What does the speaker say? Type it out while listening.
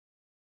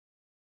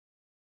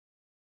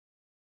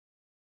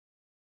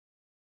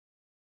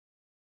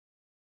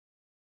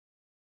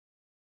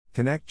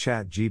Connect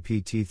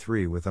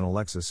ChatGPT-3 with an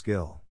Alexa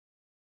skill.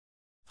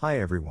 Hi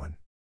everyone.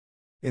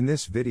 In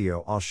this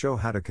video I'll show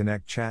how to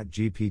connect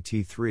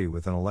ChatGPT-3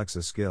 with an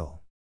Alexa skill.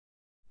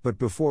 But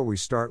before we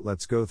start,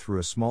 let's go through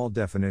a small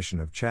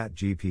definition of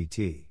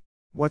ChatGPT.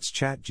 What's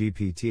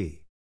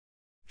ChatGPT?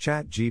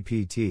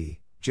 ChatGPT,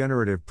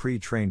 Generative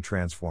Pre-trained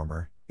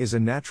Transformer, is a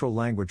natural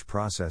language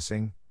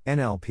processing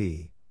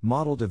 (NLP)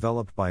 model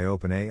developed by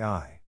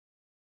OpenAI.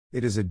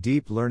 It is a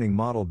deep learning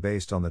model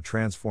based on the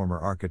transformer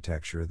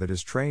architecture that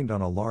is trained on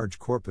a large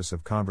corpus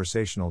of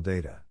conversational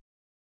data.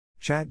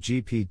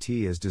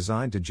 ChatGPT is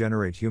designed to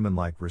generate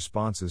human-like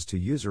responses to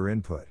user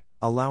input,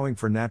 allowing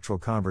for natural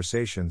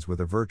conversations with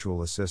a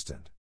virtual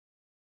assistant.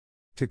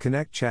 To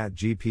connect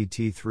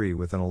ChatGPT-3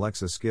 with an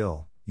Alexa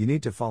skill, you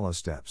need to follow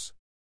steps.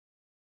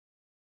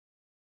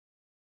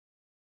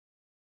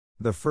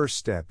 The first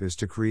step is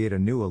to create a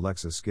new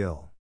Alexa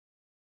skill.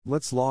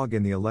 Let's log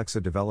in the Alexa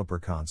Developer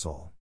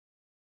Console.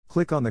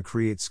 Click on the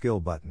Create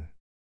Skill button.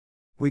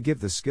 We give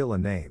the skill a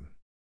name.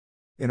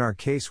 In our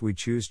case, we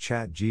choose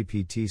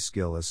ChatGPT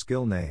skill as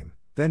skill name,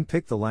 then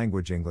pick the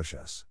language English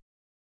as.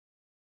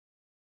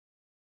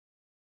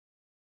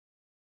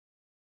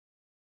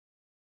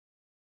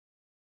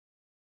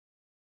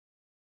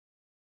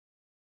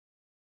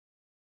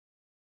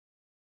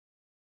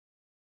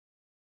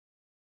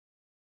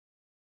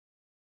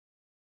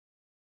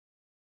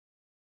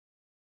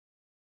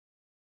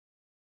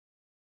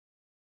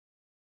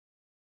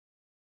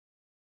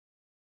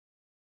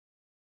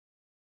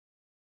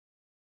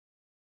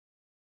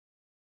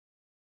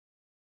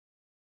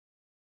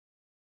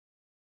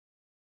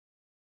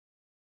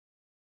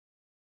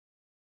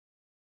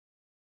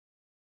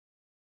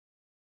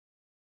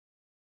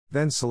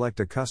 Then select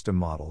a custom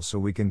model so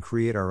we can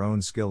create our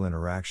own skill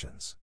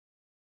interactions.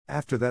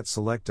 After that,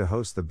 select to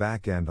host the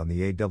backend on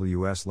the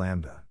AWS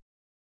Lambda.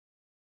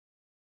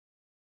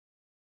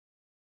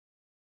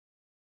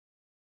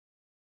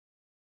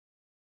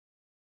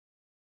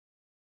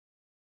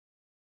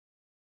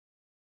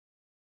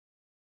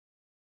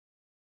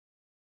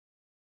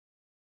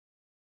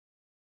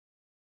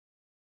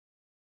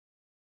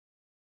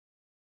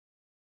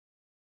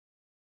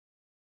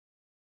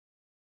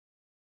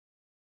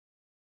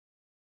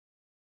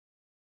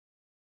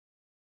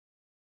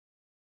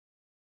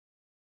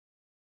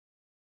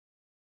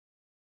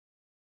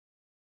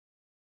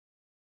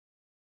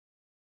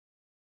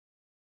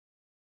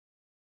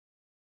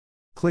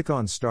 Click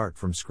on Start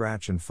from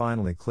Scratch and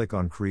finally click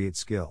on Create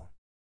Skill.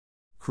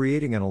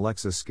 Creating an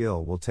Alexa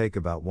skill will take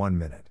about 1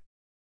 minute.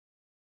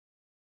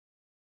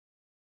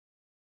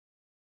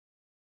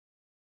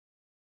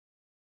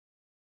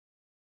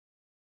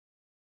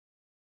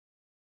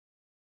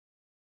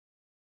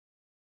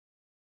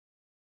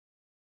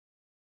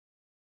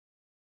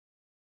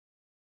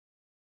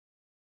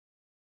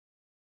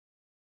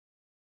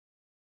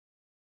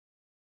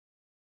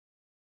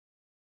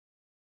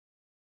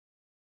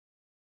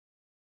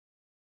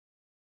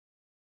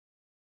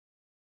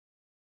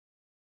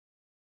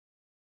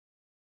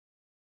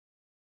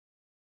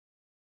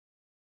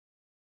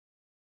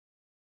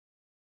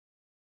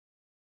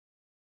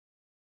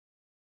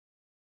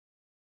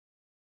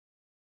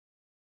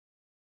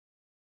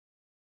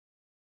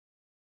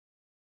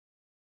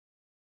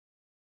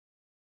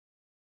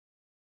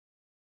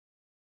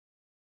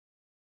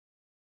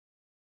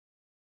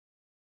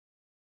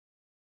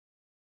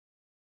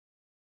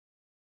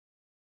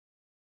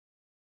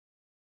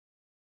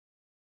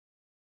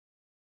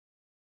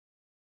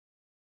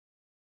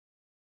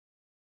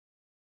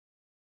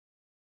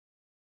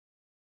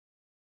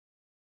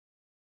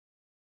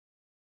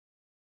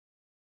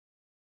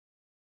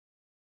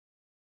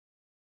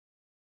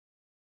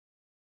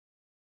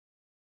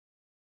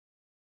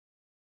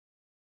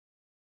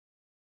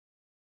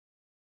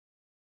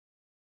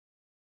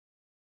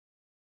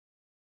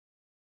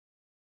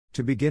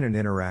 To begin an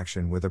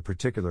interaction with a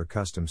particular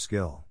custom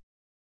skill,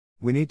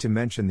 we need to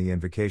mention the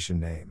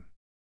invocation name.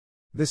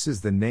 This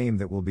is the name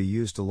that will be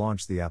used to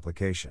launch the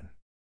application.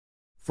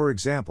 For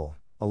example,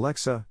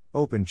 Alexa,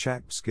 open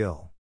chat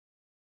skill.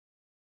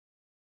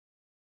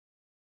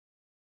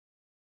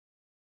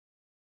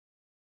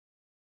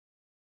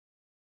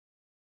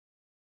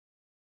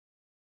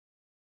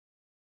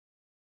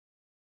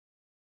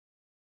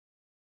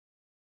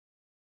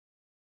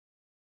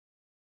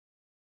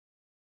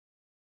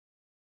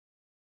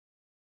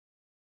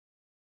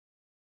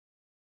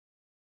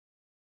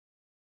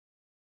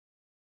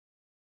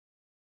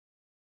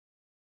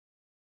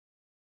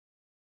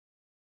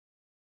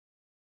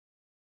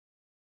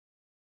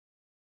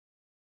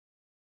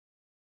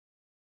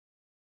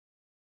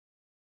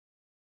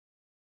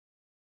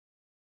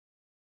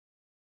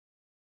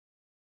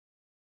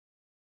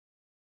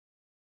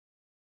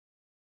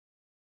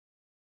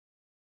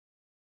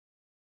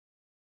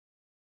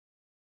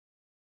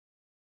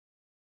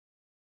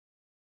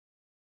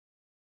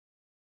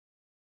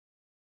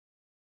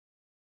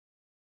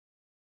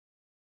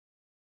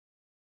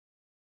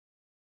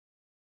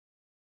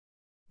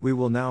 We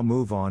will now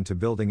move on to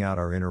building out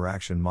our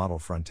interaction model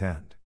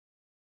front-end.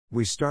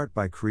 We start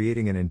by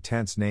creating an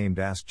intent named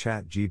Ask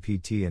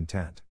ChatGPT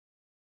intent,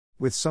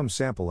 with some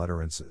sample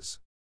utterances,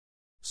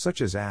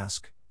 such as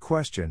ask,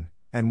 question,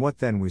 and what.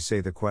 Then we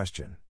say the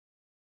question.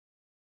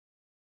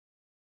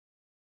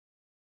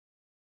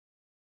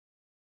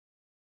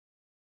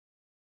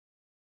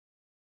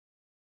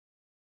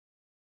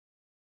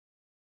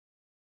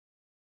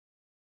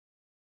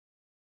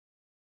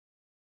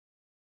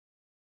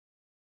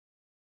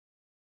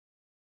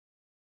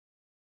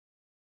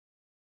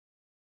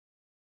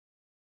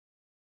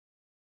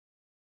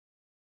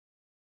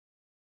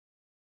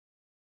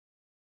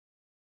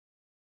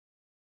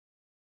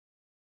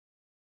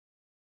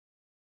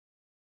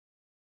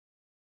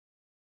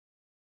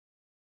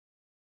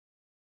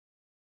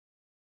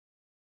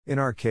 In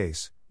our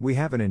case, we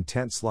have an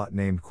intent slot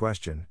named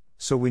question,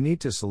 so we need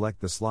to select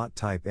the slot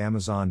type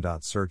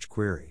Amazon.search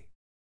query.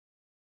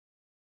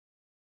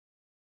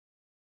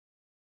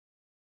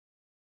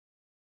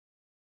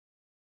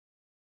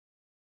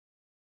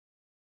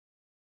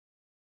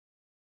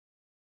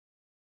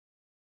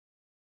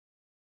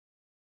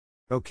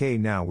 Okay,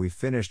 now we've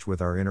finished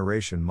with our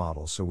iteration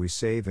model, so we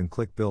save and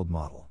click Build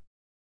Model.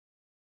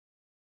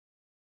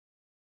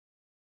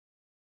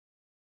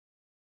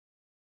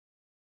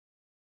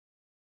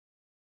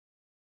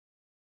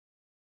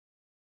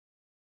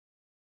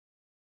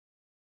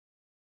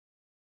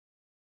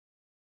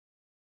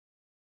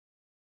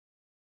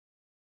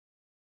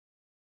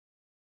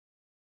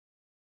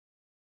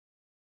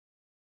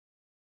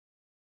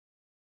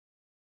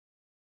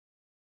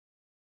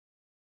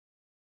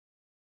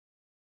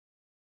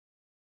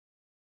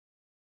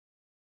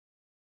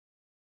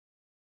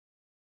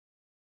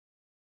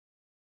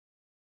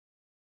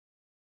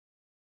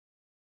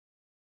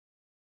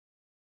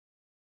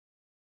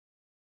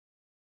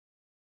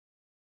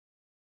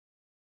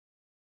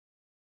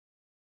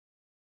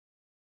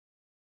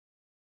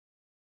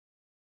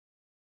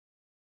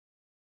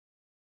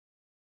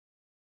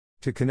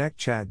 To connect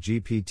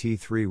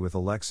ChatGPT-3 with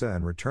Alexa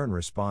and return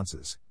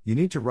responses, you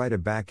need to write a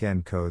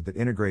back-end code that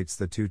integrates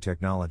the two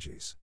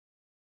technologies.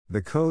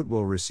 The code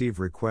will receive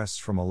requests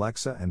from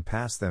Alexa and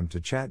pass them to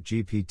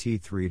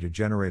ChatGPT-3 to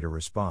generate a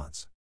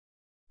response.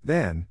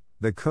 Then,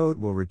 the code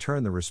will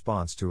return the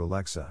response to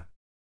Alexa.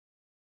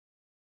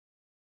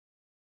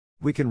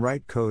 We can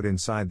write code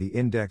inside the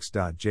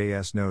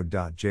index.js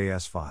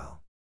node.js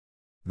file.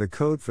 The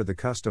code for the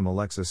custom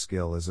Alexa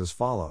skill is as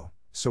follows,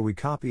 so we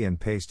copy and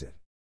paste it.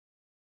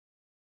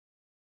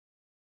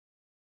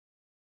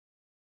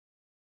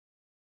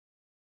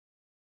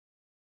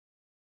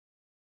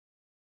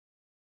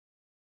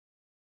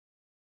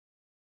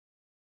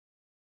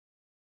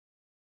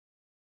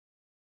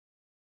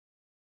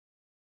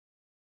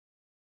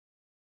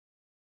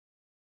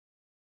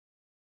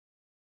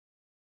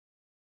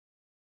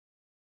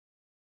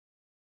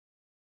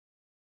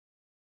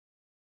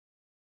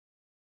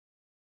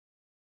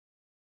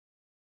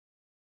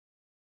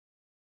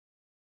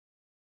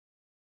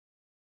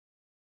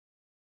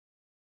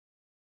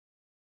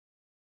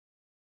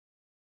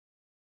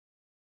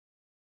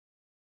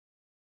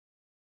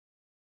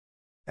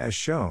 As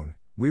shown,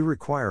 we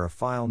require a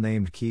file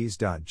named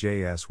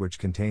keys.js which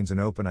contains an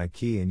OpenAI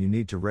key, and you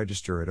need to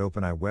register at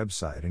OpenAI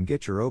website and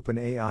get your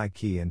OpenAI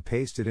key and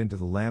paste it into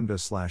the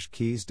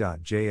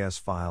lambda/keys.js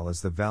file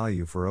as the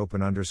value for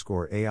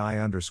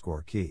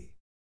open_AI_key.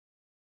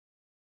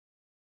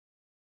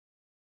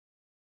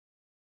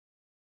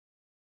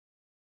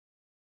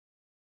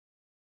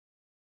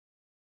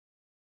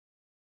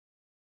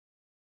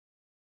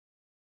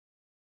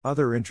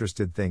 Other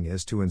interested thing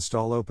is to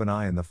install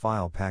OpenAI in the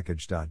file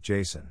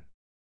package.json.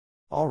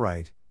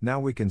 Alright, now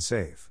we can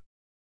save,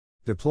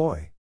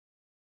 deploy,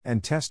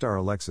 and test our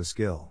Alexa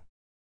skill.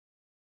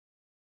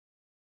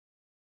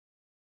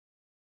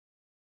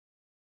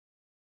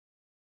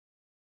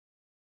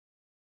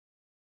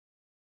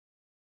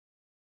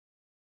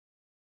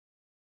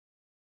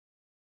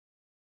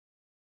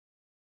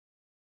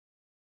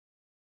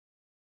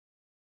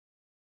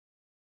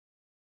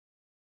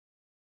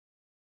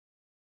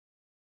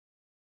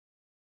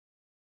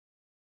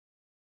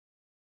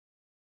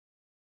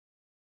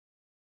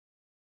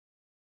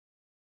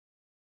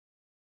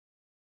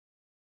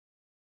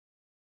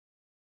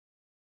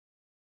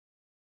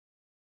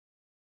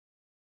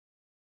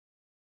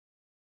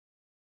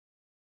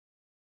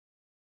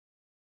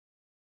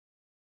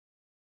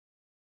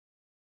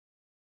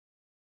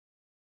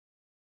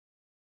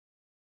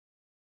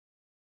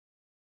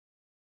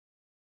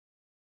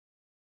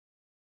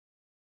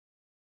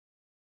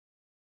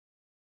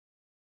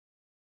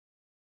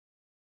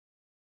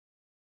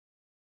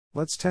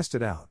 Let's test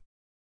it out.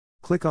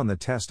 Click on the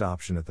test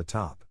option at the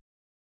top.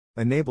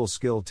 Enable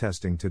skill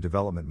testing to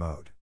development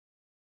mode.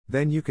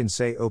 Then you can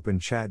say Open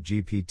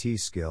ChatGPT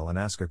skill and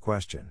ask a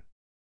question.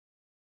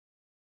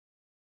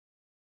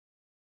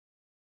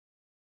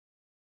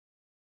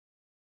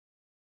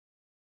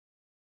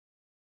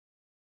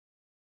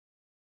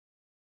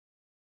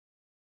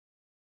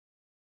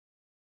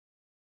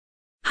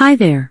 Hi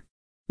there.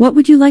 What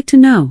would you like to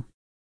know?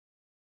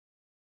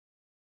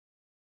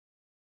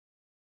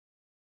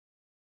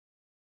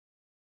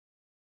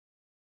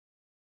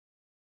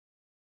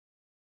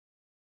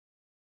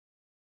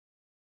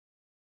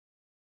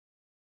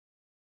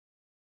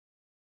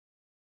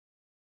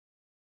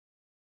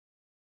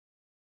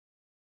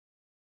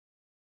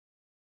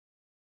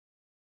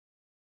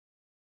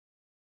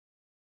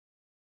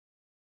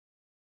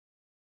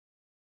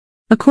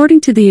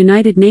 According to the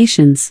United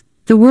Nations,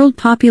 the world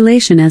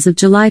population as of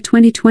July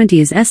 2020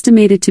 is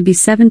estimated to be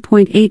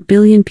 7.8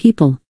 billion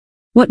people.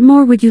 What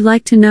more would you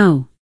like to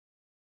know?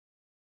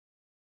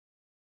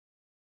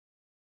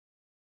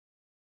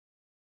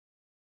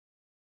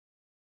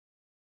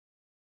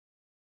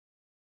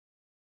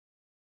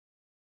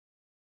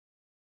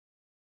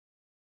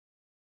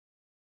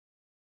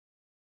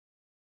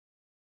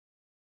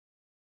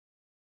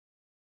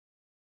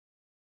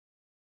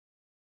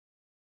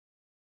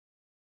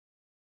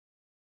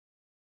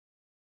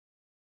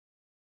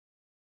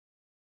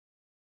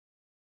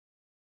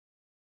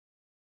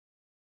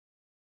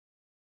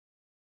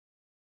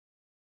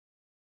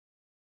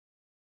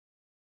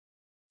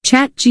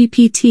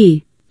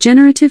 ChatGPT,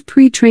 Generative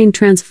Pre-trained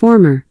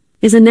Transformer,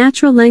 is a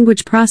natural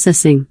language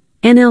processing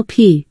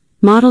 (NLP)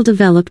 model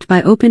developed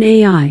by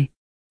OpenAI.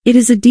 It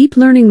is a deep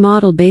learning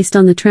model based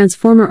on the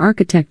transformer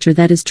architecture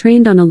that is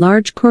trained on a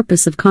large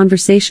corpus of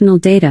conversational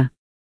data.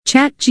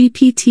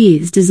 ChatGPT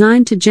is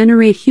designed to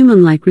generate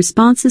human-like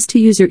responses to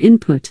user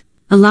input,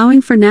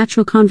 allowing for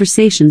natural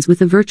conversations with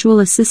a virtual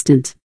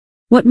assistant.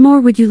 What more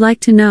would you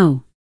like to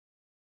know?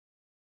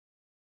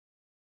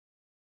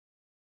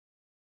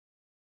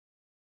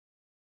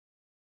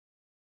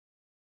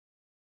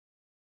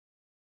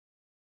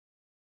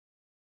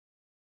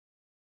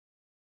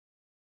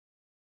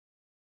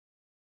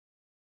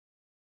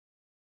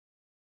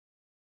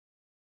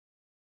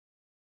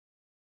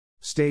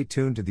 Stay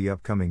tuned to the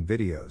upcoming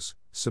videos,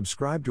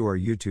 subscribe to our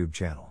YouTube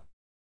channel.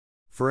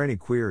 For any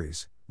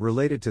queries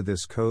related to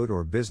this code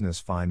or business,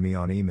 find me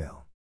on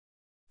email.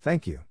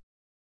 Thank you.